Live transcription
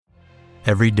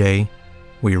Every day,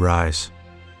 we rise,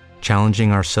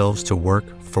 challenging ourselves to work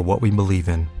for what we believe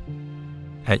in.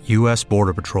 At U.S.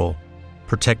 Border Patrol,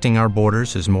 protecting our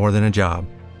borders is more than a job.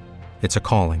 It's a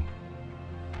calling.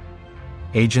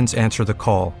 Agents answer the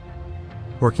call,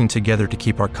 working together to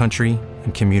keep our country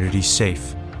and communities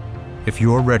safe. If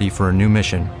you're ready for a new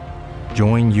mission,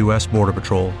 join U.S. Border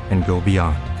Patrol and go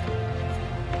beyond.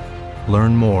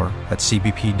 Learn more at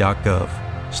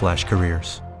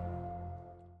cbp.gov/careers.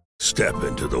 Step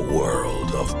into the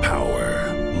world of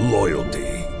power, loyalty,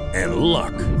 and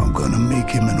luck. I'm gonna make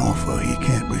him an offer he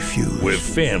can't refuse. With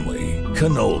family,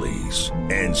 cannolis,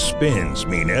 and spins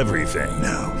mean everything.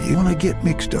 Now, you wanna get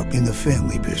mixed up in the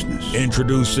family business.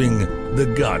 Introducing The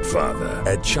Godfather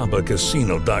at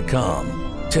ChumbaCasino.com.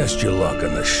 Test your luck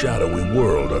in the shadowy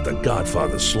world of The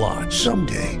Godfather slot.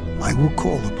 Someday, I will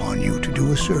call upon you to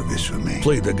do a service for me.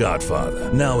 Play The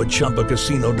Godfather now at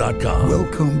ChumbaCasino.com.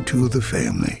 Welcome to the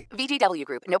family. VGW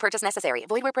Group. No purchase necessary.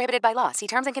 Void where prohibited by law. See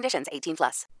terms and conditions.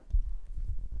 18+.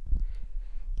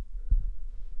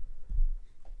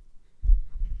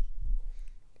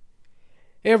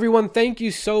 Hey everyone, thank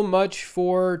you so much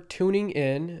for tuning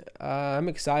in. I'm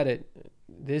excited.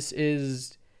 This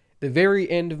is the very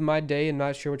end of my day. I'm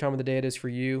not sure what time of the day it is for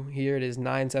you. Here it is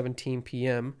 9:17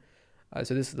 p.m.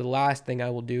 So this is the last thing I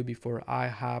will do before I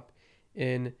hop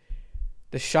in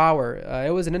the shower.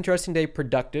 It was an interesting day,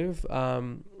 productive,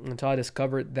 until I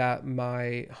discovered that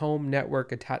my home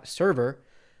network attached server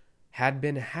had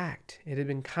been hacked. It had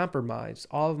been compromised.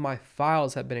 All of my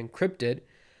files had been encrypted.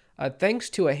 Thanks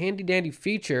to a handy-dandy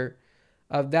feature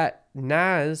of that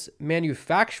NAS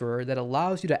manufacturer that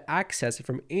allows you to access it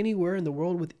from anywhere in the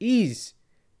world with ease.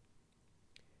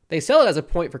 They sell it as a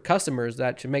point for customers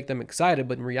that should make them excited,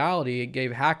 but in reality, it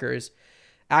gave hackers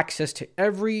access to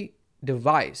every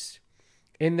device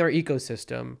in their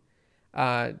ecosystem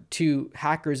to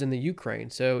hackers in the Ukraine.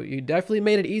 So you definitely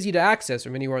made it easy to access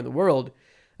from anywhere in the world,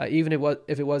 even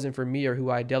if it wasn't for me or who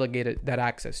I delegated that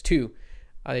access to.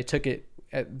 They took it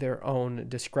at their own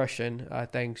discretion,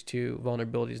 thanks to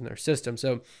vulnerabilities in their system.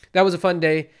 So that was a fun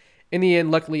day. In the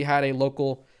end, luckily had a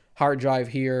local hard drive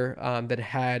here that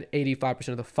had 85%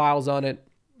 of the files on it,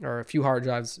 or a few hard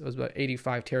drives. It was about 90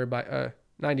 terabytes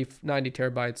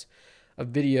of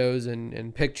videos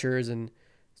and pictures and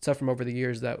stuff from over the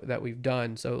years that we've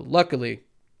done. So luckily,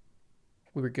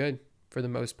 we were good for the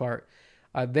most part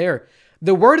there.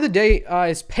 The word of the day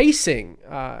is pacing.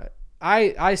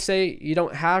 I say you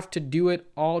don't have to do it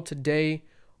all today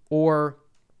or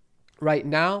right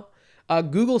now.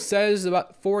 Google says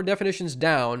about 4 definitions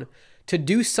down: to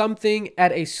do something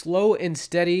at a slow and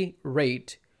steady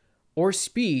rate or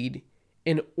speed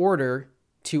in order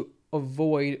to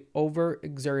avoid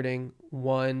overexerting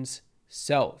one's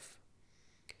self.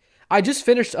 I just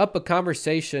finished up a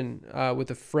conversation with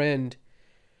a friend,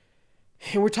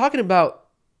 and we're talking about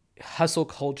hustle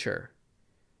culture.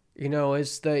 You know,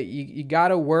 it's you got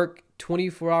to work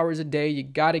 24 hours a day. You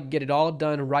got to get it all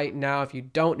done right now. If you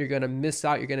don't, you're going to miss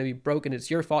out. You're going to be broken.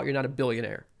 It's your fault. You're not a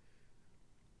billionaire.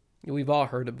 We've all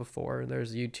heard it before.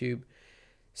 There's YouTube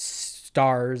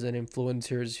stars and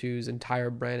influencers whose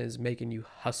entire brand is making you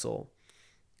hustle.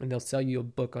 And they'll sell you a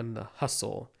book on the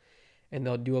hustle. And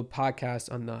they'll do a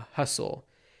podcast on the hustle.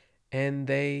 And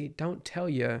they don't tell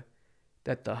you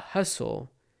that the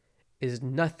hustle is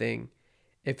nothing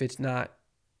if it's not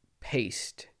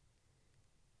paced.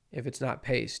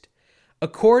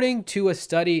 According to a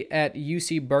study at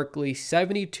UC Berkeley,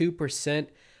 72%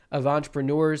 of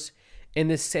entrepreneurs in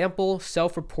the sample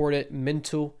self-reported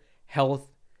mental health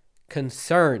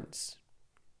concerns.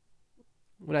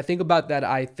 When I think about that,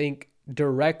 I think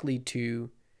directly to,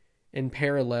 in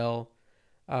parallel,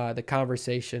 the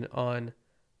conversation on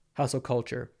hustle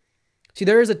culture. See,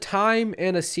 there is a time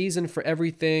and a season for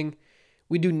everything.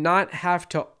 We do not have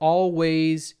to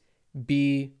always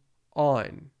be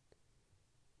on.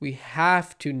 We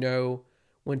have to know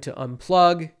when to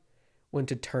unplug, when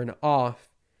to turn off,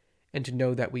 and to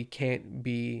know that we can't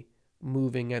be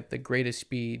moving at the greatest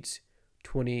speeds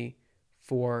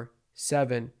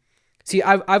 24/7. See,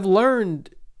 I've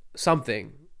learned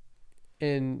something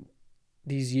in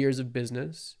these years of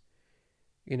business.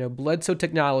 You know, Bledsoe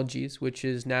Technologies, which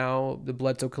is now the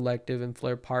Bledsoe Collective and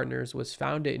Flair Partners, was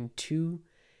founded in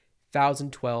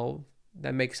 2012.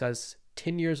 That makes us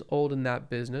 10 years old in that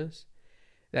business.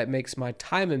 That makes my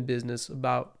time in business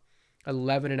about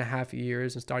 11 and a half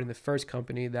years and starting the first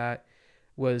company that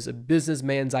was a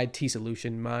businessman's IT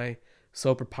solution, my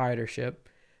sole proprietorship,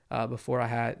 before I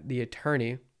had the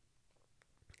attorney.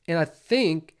 And I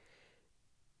think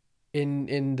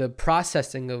in the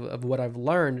processing of what I've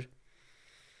learned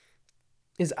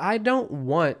is I don't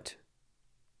want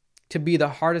to be the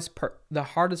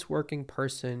hardest working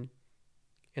person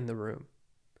in the room.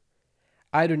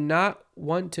 I do not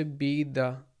want to be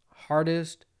the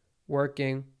hardest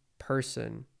working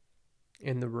person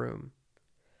in the room.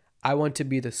 I want to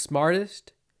be the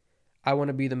smartest. I want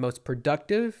to be the most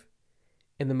productive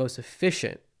and the most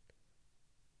efficient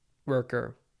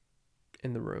worker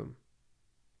in the room.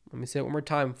 Let me say it one more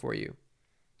time for you.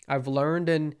 I've learned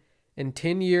in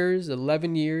 10 years,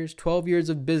 11 years, 12 years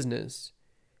of business,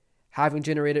 having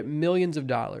generated millions of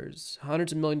dollars,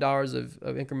 hundreds of millions of dollars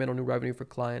of incremental new revenue for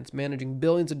clients, managing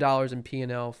billions of dollars in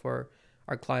P&L for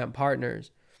our client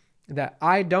partners, that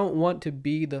I don't want to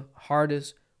be the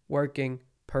hardest working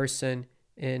person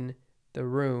in the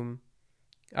room.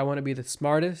 I want to be the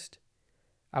smartest.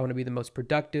 I want to be the most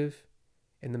productive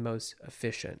and the most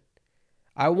efficient.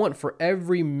 I want for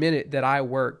every minute that I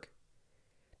work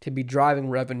to be driving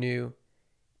revenue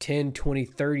 10, 20,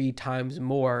 30 times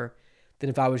more than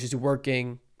if I was just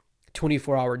working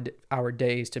 24-hour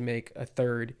days to make a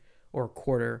third or a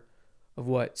quarter of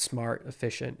what smart,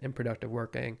 efficient, and productive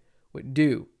working would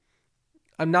do.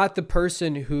 I'm not the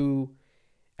person who,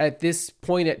 at this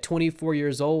point at 24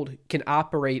 years old, can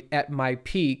operate at my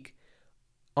peak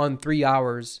on 3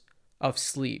 hours of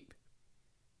sleep.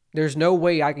 There's no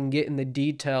way I can get in the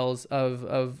details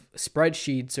of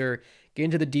spreadsheets or get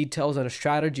into the details on a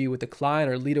strategy with a client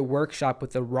or lead a workshop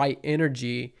with the right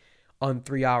energy on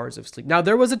 3 hours of sleep. Now,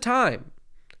 there was a time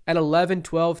at 11,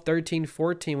 12, 13,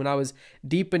 14 when I was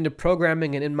deep into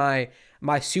programming and in my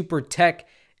super tech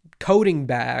coding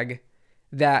bag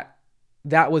that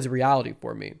was reality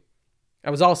for me. I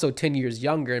was also 10 years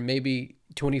younger, and maybe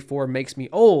 24 makes me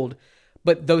old,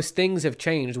 but those things have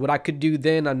changed. What I could do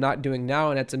then, I'm not doing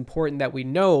now, and it's important that we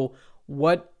know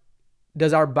what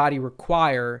does our body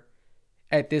require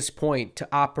at this point to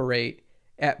operate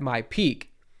at my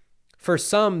peak. For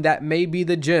some, that may be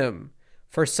the gym.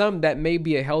 For some, that may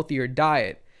be a healthier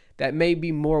diet. That may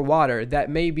be more water. That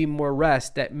may be more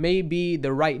rest. That may be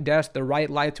the right desk, the right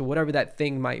lights, or whatever that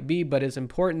thing might be. But it's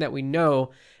important that we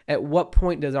know at what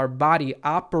point does our body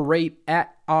operate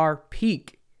at our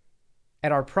peak,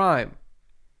 at our prime.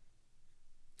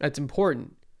 That's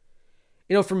important.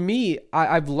 You know, for me,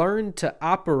 I've learned to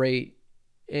operate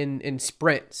in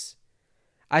sprints.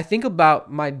 I think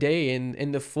about my day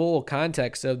in the full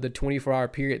context of the 24-hour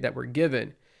period that we're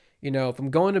given. You know, if I'm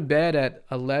going to bed at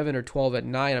 11 or 12 at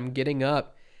night, I'm getting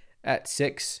up at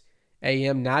 6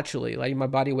 a.m. naturally, letting my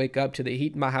body wake up to the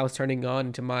heat in my house turning on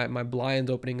and to my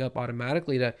blinds opening up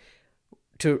automatically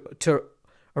to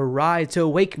arise, to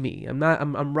awake me.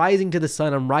 I'm rising to the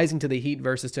sun, I'm rising to the heat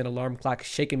versus to an alarm clock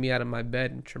shaking me out of my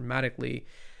bed and traumatically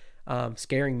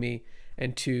scaring me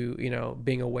into, you know,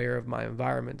 being aware of my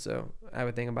environment. So I have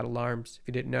a thing about alarms. If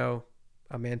you didn't know,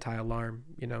 I'm anti-alarm,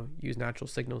 you know, use natural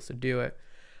signals to do it.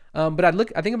 But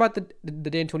I think about the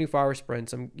day in 24-hour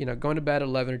sprints. I'm, you know, going to bed at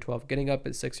 11 or 12, getting up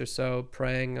at 6 or so,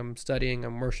 praying, I'm studying,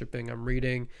 I'm worshiping, I'm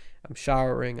reading, I'm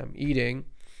showering, I'm eating.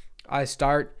 I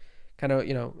start kind of,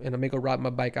 you know, and I may go ride my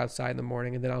bike outside in the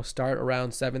morning, and then I'll start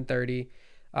around 7:30,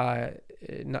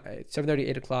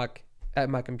 8 o'clock at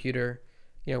my computer,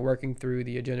 you know, working through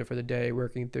the agenda for the day,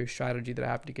 working through strategy that I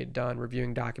have to get done,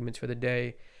 reviewing documents for the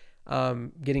day,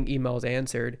 getting emails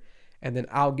answered, and then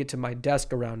I'll get to my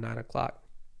desk around 9 o'clock.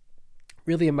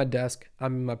 Really in my desk,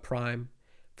 I'm in my prime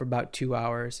for about 2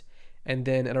 hours. And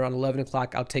then at around 11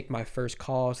 o'clock, I'll take my first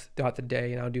calls throughout the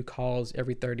day, and I'll do calls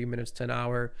every 30 minutes to an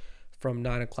hour from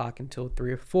 9 o'clock until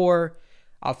 3 or 4.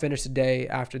 I'll finish the day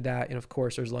after that. And of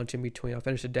course, there's lunch in between. I'll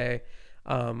finish the day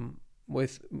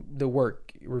with the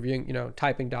work, reviewing, you know,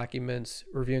 typing documents,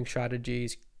 reviewing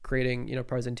strategies, creating, you know,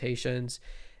 presentations,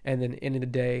 and then ending the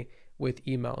day with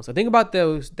emails. I think about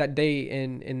that day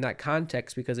in that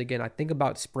context because, again, I think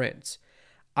about sprints.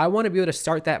 I want to be able to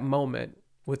start that moment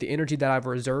with the energy that I've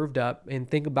reserved up and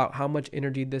think about how much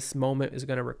energy this moment is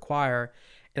going to require,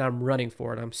 and I'm running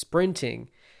for it. I'm sprinting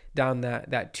down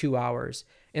that 2 hours,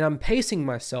 and I'm pacing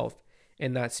myself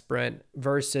in that sprint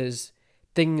versus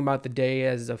thinking about the day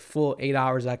as a full 8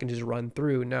 hours I can just run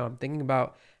through. No, I'm thinking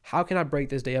about how can I break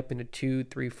this day up into 2,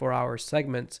 3, 4 hour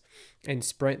segments and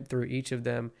sprint through each of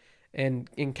them and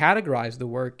categorize the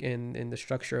work in the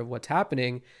structure of what's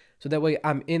happening. So that way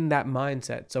I'm in that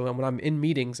mindset. So when I'm in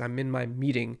meetings, I'm in my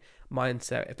meeting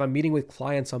mindset. If I'm meeting with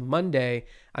clients on Monday,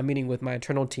 I'm meeting with my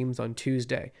internal teams on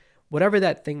Tuesday. Whatever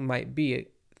that thing might be,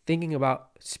 thinking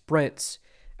about sprints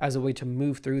as a way to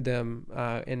move through them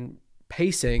and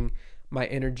pacing my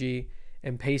energy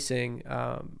and pacing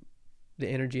the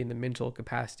energy and the mental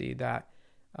capacity that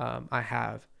I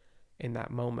have in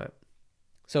that moment.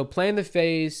 So plan the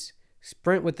phase,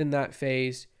 sprint within that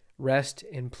phase, rest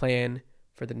and plan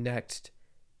for the next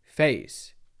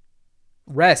face.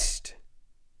 Rest.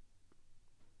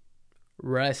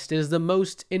 Rest is the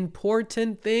most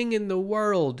important thing in the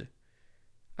world.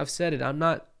 I've said it. I'm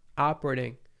not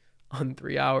operating on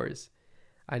 3 hours.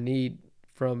 I need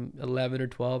from 11 or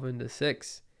 12 into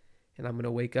 6. And I'm going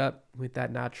to wake up with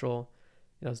that natural,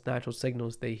 those natural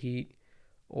signals, the heat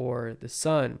or the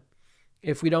sun.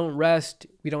 If we don't rest,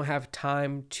 we don't have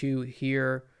time to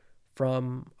hear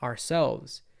from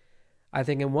ourselves. I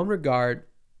think in one regard,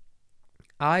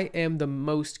 I am the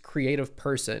most creative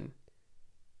person.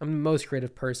 I'm the most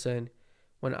creative person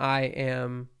when I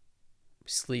am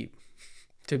asleep,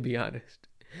 to be honest.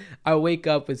 I wake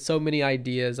up with so many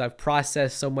ideas. I've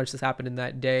processed so much that's happened in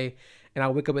that day. And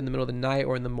I'll wake up in the middle of the night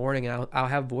or in the morning, and I'll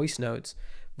have voice notes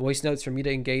for me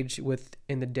to engage with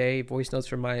in the day, voice notes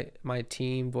from my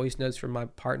team, voice notes from my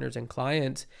partners and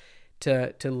clients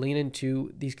to lean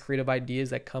into these creative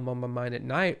ideas that come on my mind at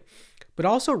night. But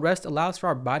also rest allows for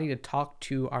our body to talk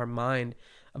to our mind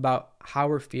about how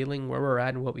we're feeling, where we're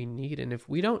at, and what we need. And if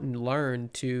we don't learn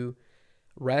to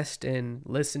rest and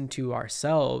listen to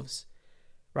ourselves,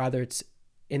 rather it's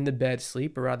in the bed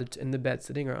sleep, or rather it's in the bed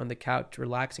sitting or on the couch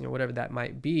relaxing or whatever that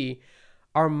might be,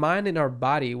 our mind and our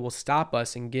body will stop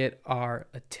us and get our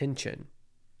attention.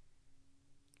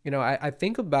 I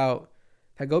think about,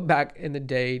 if I go back in the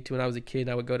day to when I was a kid,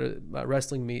 I would go to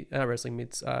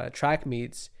track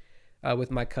meets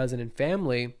with my cousin and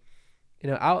family.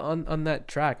 Out on that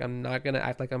track, I'm not going to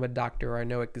act like I'm a doctor or I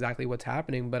know exactly what's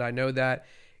happening, but I know that,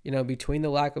 between the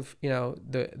lack of,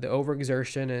 the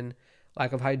overexertion and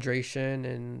lack of hydration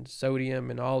and sodium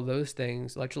and all those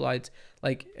things, electrolytes,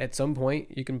 like at some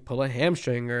point you can pull a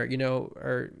hamstring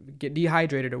or get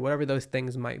dehydrated or whatever those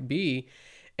things might be.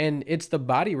 And it's the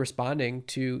body responding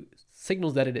to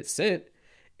signals that it had sent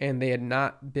and they had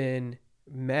not been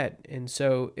met. And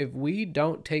so if we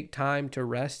don't take time to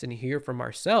rest and hear from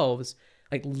ourselves,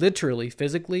 like literally,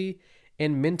 physically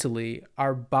and mentally,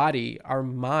 our body, our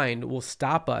mind will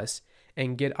stop us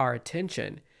and get our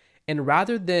attention. And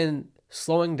rather than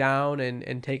slowing down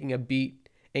and taking a beat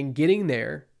and getting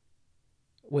there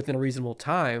within a reasonable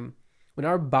time, when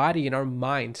our body and our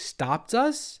mind stops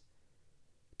us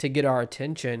to get our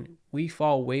attention, we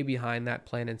fall way behind that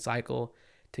plan and cycle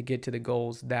to get to the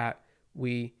goals that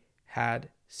we had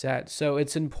set. So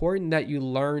it's important that you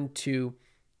learn to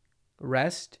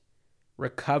rest,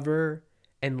 recover,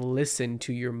 and listen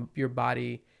to your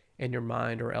body and your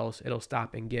mind, or else it'll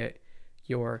stop and get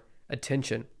your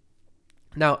attention.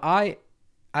 Now, I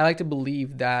like to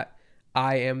believe that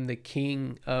I am the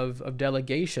king of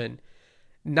delegation,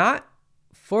 not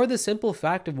for the simple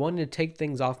fact of wanting to take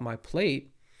things off my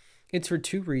plate. It's for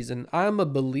two reasons. I'm a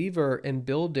believer in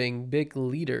building big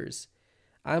leaders.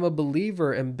 I'm a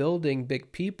believer in building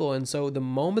big people. And so the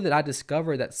moment that I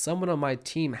discover that someone on my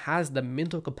team has the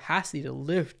mental capacity to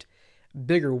lift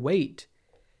bigger weight,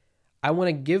 I want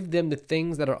to give them the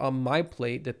things that are on my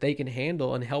plate that they can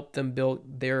handle and help them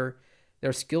build their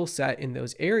skill set in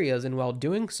those areas. And while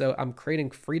doing so, I'm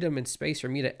creating freedom and space for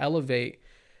me to elevate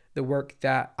the work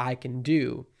that I can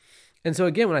do. And so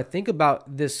again, when I think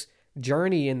about this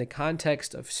journey in the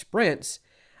context of sprints,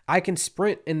 I can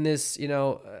sprint in this,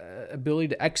 ability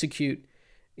to execute,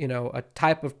 a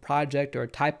type of project or a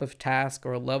type of task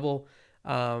or a level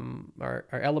or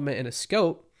element in a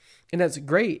scope. And that's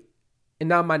great. And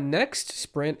now my next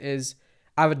sprint is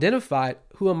I've identified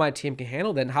who on my team can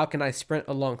handle that and how can I sprint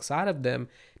alongside of them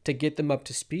to get them up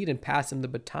to speed and pass them the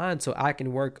baton so I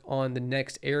can work on the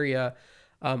next area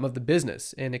of the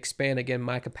business and expand, again,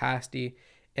 my capacity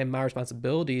and my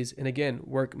responsibilities, and again,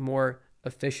 work more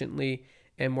efficiently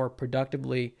and more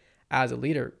productively as a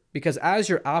leader. Because as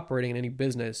you're operating in any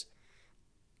business,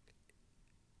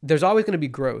 there's always going to be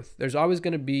growth. There's always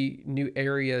going to be new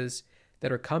areas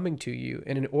that are coming to you.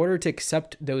 And in order to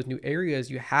accept those new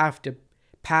areas, you have to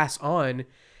pass on,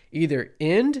 either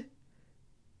end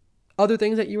other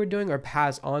things that you were doing or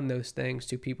pass on those things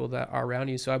to people that are around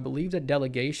you. So I believe that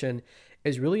delegation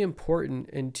is really important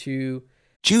into...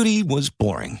 Judy was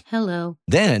boring. Hello.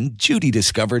 Then Judy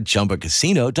discovered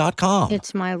ChumbaCasino.com.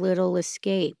 It's my little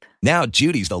escape. Now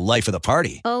Judy's the life of the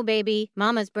party. Oh, baby,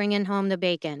 mama's bringing home the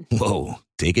bacon. Whoa,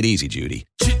 take it easy, Judy.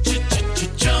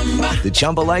 The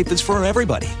Chumba life is for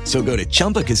everybody. So go to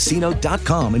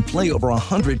ChumbaCasino.com and play over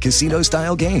 100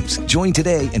 casino-style games. Join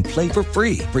today and play for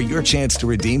free for your chance to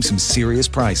redeem some serious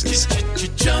prizes.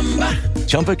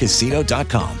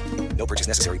 ChumbaCasino.com. No purchase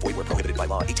necessary. Void where prohibited by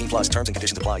law. 18+ terms and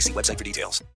conditions apply. See website for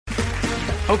details.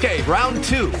 Okay, round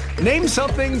two. Name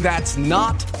something that's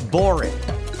not boring.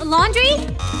 A laundry?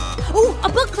 Ooh, a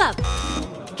book club.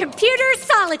 Computer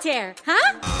solitaire,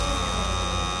 huh?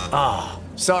 Ah,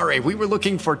 Sorry, we were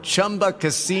looking for Chumba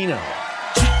Casino.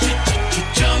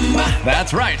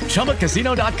 That's right.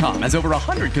 ChumbaCasino.com has over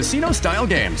 100 casino-style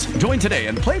games. Join today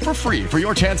and play for free for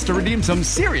your chance to redeem some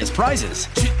serious prizes.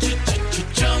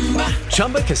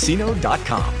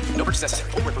 ChumbaCasino.com. No purchase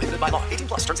necessary. Void where prohibited by law. 18+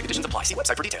 terms and conditions apply. See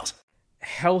website for details.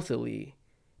 Healthily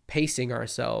pacing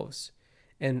ourselves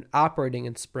and operating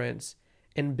in sprints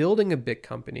and building a big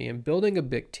company and building a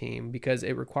big team, because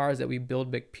it requires that we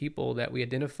build big people, that we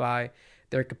identify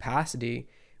their capacity,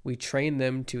 we train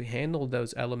them to handle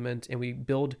those elements, and we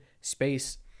build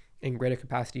space and greater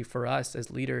capacity for us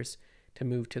as leaders to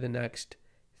move to the next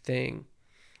thing.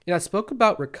 I spoke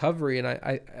about recovery, and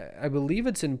I believe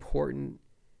it's important.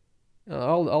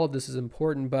 All of this is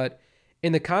important, but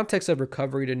in the context of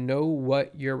recovery, to know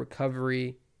what your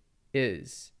recovery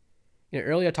is.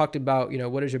 Earlier I talked about,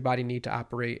 what does your body need to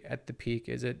operate at the peak?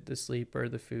 Is it the sleep or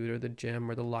the food or the gym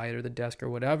or the light or the desk or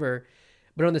whatever?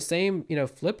 But on the same,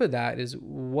 flip of that is,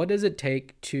 what does it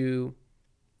take to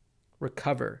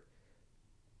recover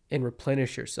and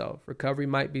replenish yourself? Recovery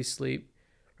might be sleep.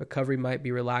 Recovery might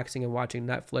be relaxing and watching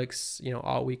Netflix,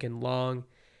 all weekend long.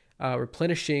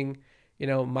 Replenishing,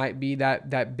 might be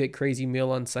that big crazy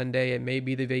meal on Sunday. It may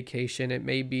be the vacation. It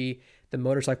may be the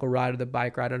motorcycle ride or the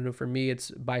bike ride. I don't know. For me,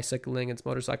 it's bicycling, it's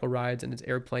motorcycle rides, and it's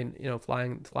airplane,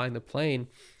 flying the plane.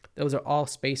 Those are all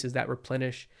spaces that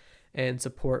replenish and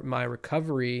support my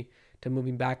recovery to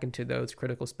moving back into those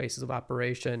critical spaces of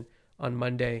operation on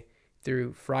Monday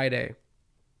through Friday.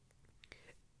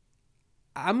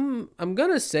 I'm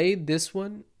gonna say this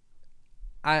one.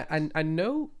 I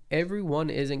know everyone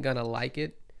isn't gonna like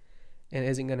it and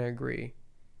isn't gonna agree.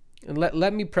 And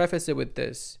let me preface it with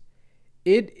this.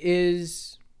 It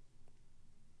is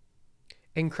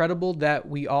incredible that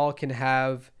we all can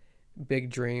have big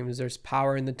dreams. There's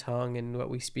power in the tongue, and what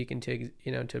we speak into,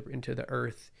 into the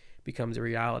earth becomes a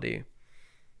reality.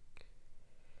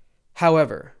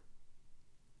 However,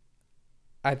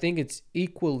 I think it's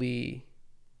equally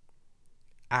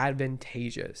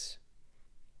advantageous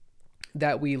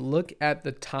that we look at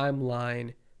the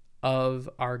timeline of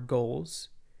our goals,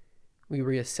 we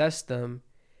reassess them,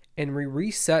 and we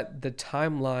reset the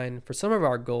timeline for some of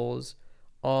our goals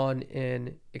on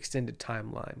an extended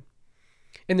timeline.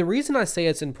 And the reason I say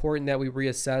it's important that we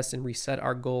reassess and reset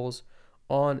our goals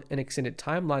on an extended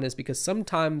timeline is because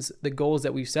sometimes the goals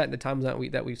that we've set and the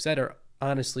timelines that we've set are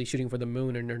honestly shooting for the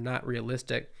moon, and they're not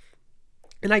realistic.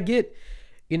 And I get,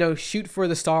 shoot for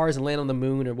the stars and land on the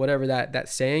moon, or whatever that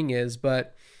saying is,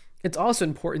 but it's also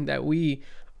important that we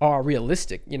are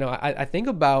realistic. I think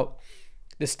about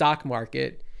the stock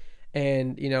market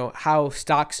and, how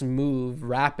stocks move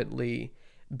rapidly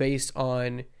based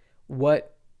on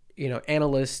what,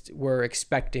 analysts were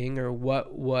expecting or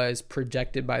what was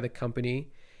projected by the company,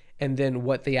 and then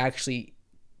what they actually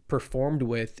performed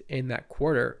with in that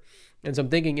quarter. And so I'm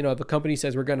thinking, if a company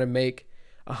says we're going to make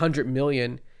 100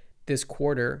 million this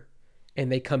quarter,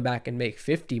 and they come back and make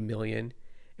 50 million,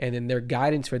 and then their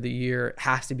guidance for the year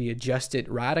has to be adjusted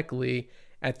radically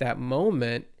at that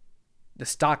moment, the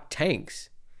stock tanks.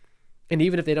 And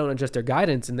even if they don't adjust their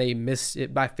guidance and they miss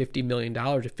it by $50 million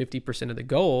or 50% of the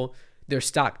goal, their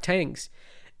stock tanks.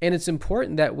 And it's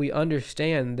important that we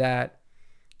understand that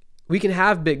we can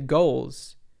have big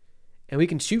goals and we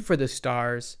can shoot for the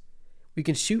stars, we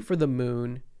can shoot for the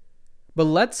moon, but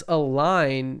let's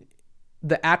align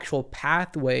the actual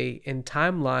pathway and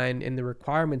timeline and the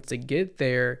requirements to get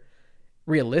there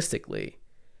realistically.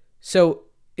 So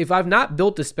if I've not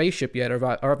built a spaceship yet, or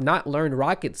I've not learned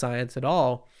rocket science at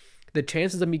all, the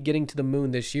chances of me getting to the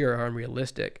moon this year are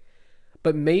unrealistic.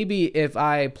 But maybe if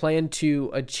I plan to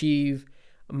achieve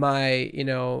my,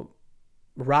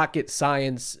 rocket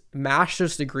science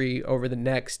master's degree over the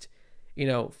next,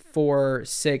 4,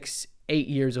 6, 8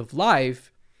 years of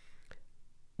life,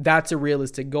 that's a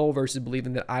realistic goal versus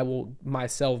believing that I will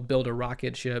myself build a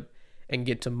rocket ship and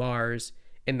get to Mars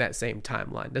in that same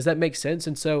timeline. Does that make sense?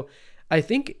 And so I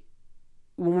think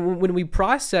when we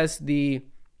process the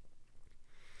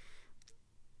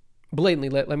blatantly,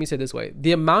 let me say it this way,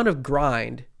 the amount of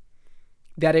grind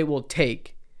that it will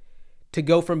take to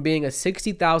go from being a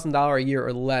 $60,000 a year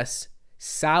or less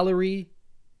salary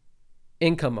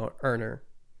income earner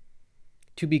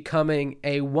to becoming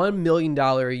a $1 million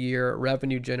a year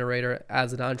revenue generator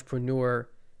as an entrepreneur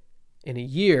in a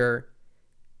year,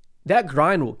 that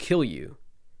grind will kill you.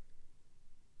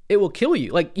 It will kill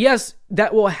you. Like, yes,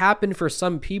 that will happen for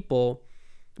some people,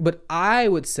 but I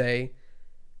would say,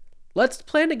 let's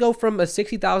plan to go from a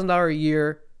 $60,000 a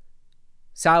year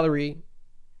salary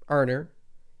earner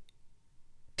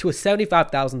to a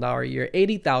 $75,000 a year,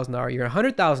 $80,000 a year,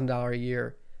 $100,000 a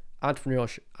year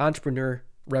entrepreneur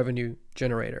revenue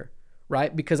generator,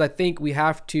 right? Because I think we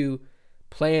have to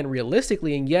plan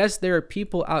realistically. And yes, there are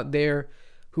people out there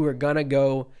who are going to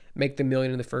go make the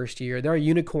million in the first year. There are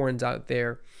unicorns out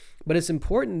there. But it's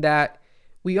important that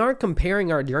we aren't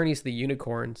comparing our journeys to the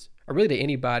unicorns or really to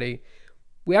anybody.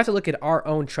 We have to look at our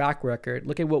own track record,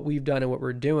 look at what we've done and what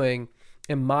we're doing,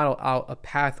 and model out a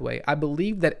pathway. I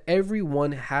believe that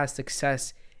everyone has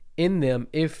success in them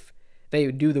if they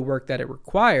do the work that it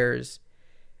requires.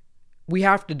 We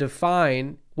have to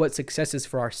define what success is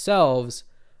for ourselves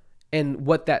and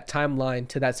what that timeline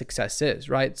to that success is,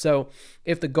 right? So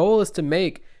if the goal is to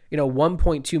make,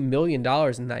 $1.2 million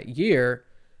in that year,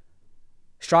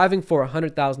 striving for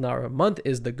 $100,000 a month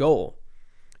is the goal.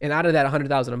 And out of that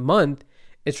 $100,000 a month,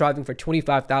 it's striving for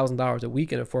 $25,000 a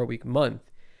week in a 4-week month.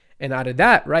 And out of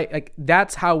that, right, like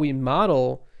that's how we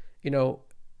model,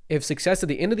 if success at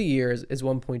the end of the year is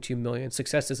 1.2 million,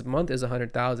 success this month is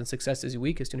 100,000, success this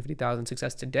week is 250,000,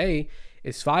 success today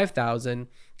is 5,000,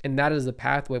 and that is the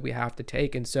pathway we have to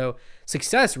take. And so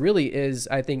success really is,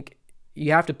 I think,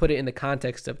 you have to put it in the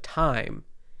context of time.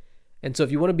 And so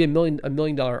if you want to be a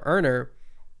million dollar earner,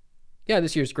 yeah,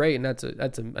 this year's great, and that's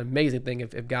an amazing thing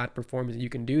if God performs and you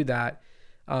can do that.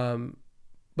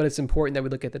 But it's important that we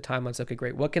look at the timeline. So, okay,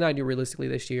 great. What can I do realistically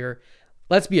this year?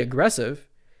 Let's be aggressive.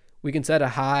 We can set a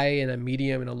high and a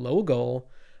medium and a low goal.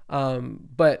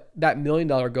 But that $1 million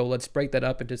goal, let's break that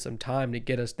up into some time to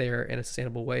get us there in a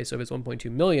sustainable way. So if it's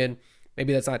 1.2 million,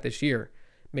 maybe that's not this year.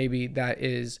 Maybe that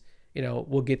is,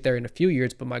 we'll get there in a few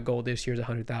years, but my goal this year is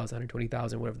 100,000,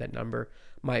 120,000, whatever that number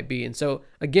might be. And so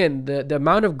again, the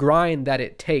amount of grind that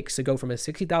it takes to go from a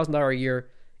 $60,000 a year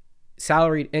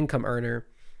salaried income earner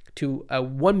to a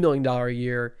 $1 million a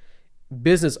year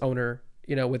business owner,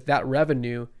 with that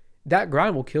revenue, that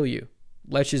grind will kill you.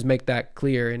 Let's just make that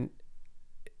clear. And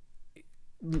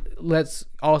let's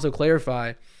also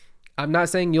clarify, I'm not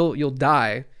saying you'll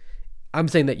die. I'm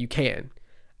saying that you can.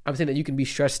 I'm saying that you can be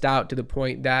stressed out to the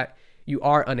point that you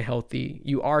are unhealthy,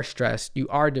 you are stressed, you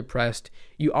are depressed,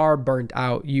 you are burnt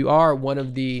out, you are one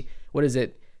of the,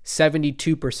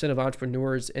 72% of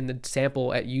entrepreneurs in the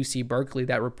sample at UC Berkeley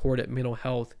that reported mental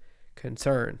health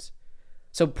concerns.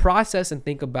 So process and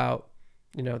think about,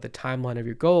 the timeline of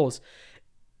your goals.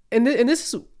 And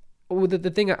this is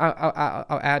the thing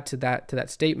I'll add to that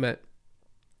statement.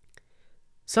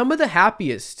 Some of the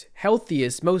happiest,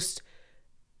 healthiest, most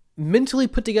mentally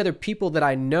put together people that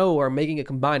I know are making a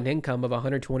combined income of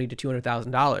 $120,000 to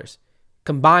 $200,000.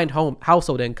 Combined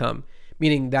household income,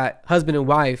 meaning that husband and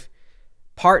wife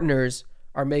partners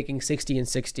are making 60 and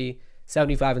 60,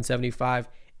 75 and 75,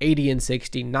 80 and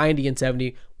 60, 90 and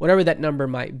 70, whatever that number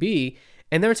might be.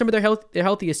 And they're in some of their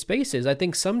healthiest spaces. I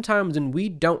think sometimes when we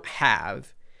don't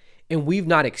have and we've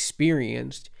not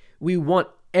experienced, we want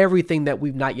everything that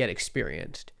we've not yet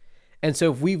experienced. And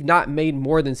so if we've not made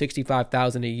more than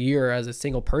 $65,000 a year as a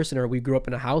single person, or we grew up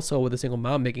in a household with a single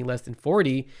mom making less than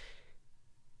 40,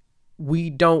 we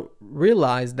don't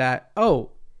realize that,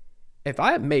 if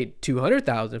I had made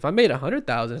 200,000, if I made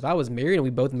 100,000, if I was married and we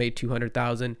both made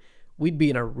 200,000, we'd be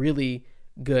in a really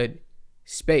good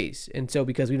space. And so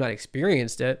because we've not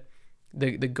experienced it,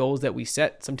 the goals that we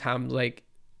set sometimes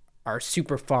are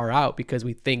super far out because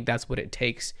we think that's what it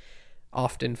takes,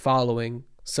 often following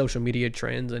social media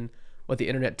trends and what the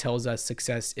internet tells us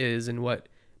success is and what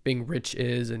being rich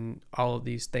is and all of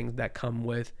these things that come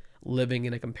with living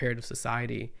in a comparative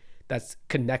society that's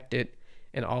connected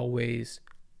and always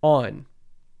on.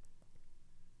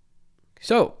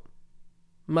 So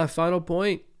my final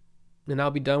point, and I'll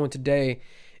be done with today,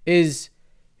 is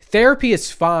therapy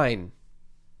is fine.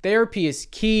 Therapy is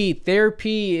key.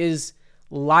 Therapy is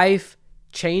life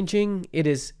changing. It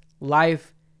is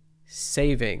life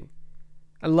saving.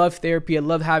 I love therapy. I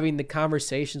love having the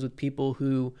conversations with people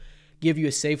who give you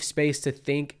a safe space to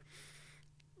think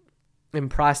and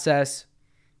process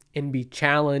and be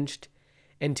challenged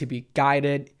and to be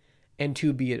guided and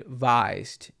to be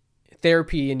advised.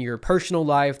 Therapy in your personal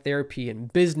life, therapy in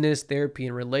business, therapy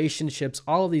in relationships,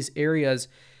 all of these areas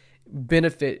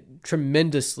benefit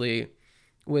tremendously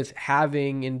with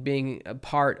having and being a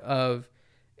part of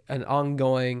an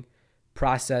ongoing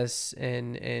process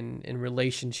and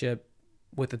relationship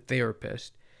with a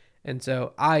therapist. And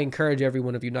so I encourage every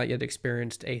one of you not yet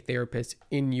experienced a therapist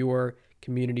in your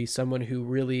community, someone who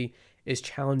really is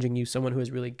challenging you, someone who is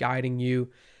really guiding you.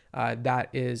 That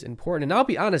is important. And I'll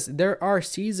be honest, there are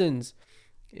seasons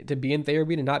to be in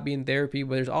therapy, to not be in therapy,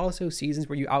 but there's also seasons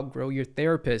where you outgrow your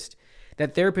therapist.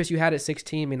 That therapist you had at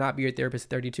 16 may not be your therapist at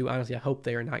 32. Honestly, I hope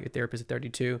they are not your therapist at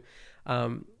 32.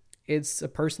 It's a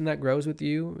person that grows with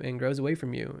you and grows away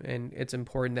from you. And it's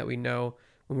important that we know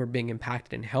when we're being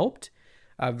impacted and helped.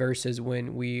 versus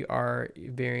when we are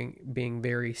being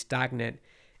very stagnant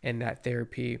in that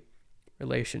therapy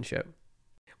relationship.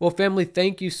 Well, family,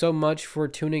 thank you so much for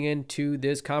tuning in to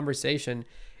this conversation.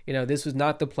 This was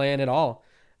not the plan at all.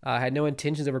 I had no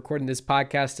intentions of recording this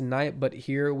podcast tonight, but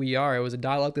here we are. It was a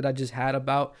dialogue that I just had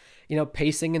about,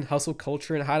 pacing and hustle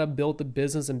culture and how to build the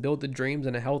business and build the dreams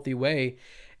in a healthy way.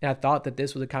 And I thought that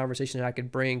this was a conversation that I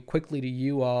could bring quickly to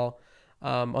you all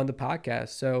on the podcast.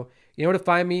 So you know where to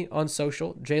find me on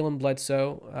social, Jalen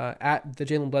Bledsoe, at the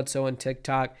Jalen Bledsoe on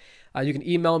TikTok. You can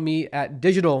email me at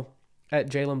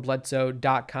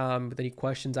digital@jalenbledsoe.com with any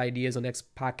questions, ideas on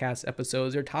next podcast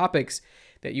episodes or topics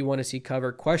that you want to see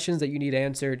covered, questions that you need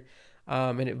answered,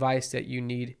 and advice that you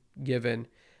need given.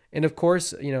 And of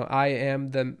course, I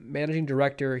am the managing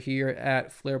director here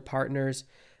at Flair Partners.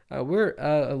 We're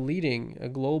a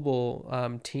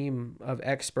global team of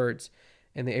experts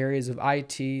in the areas of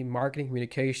IT, marketing,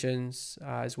 communications,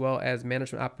 as well as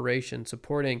management operations,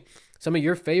 supporting some of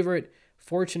your favorite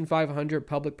Fortune 500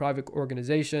 public-private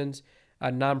organizations,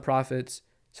 nonprofits,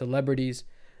 celebrities,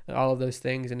 all of those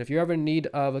things. And if you're ever in need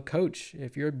of a coach,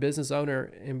 if you're a business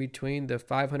owner in between the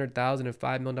 $500,000 and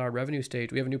 $5 million revenue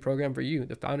stage, we have a new program for you,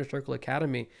 the Founder Circle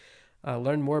Academy.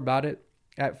 Learn more about it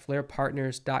at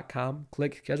flairpartners.com.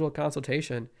 Click schedule a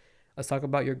consultation. Let's talk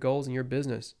about your goals and your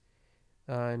business.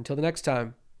 Until the next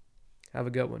time, have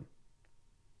a good one.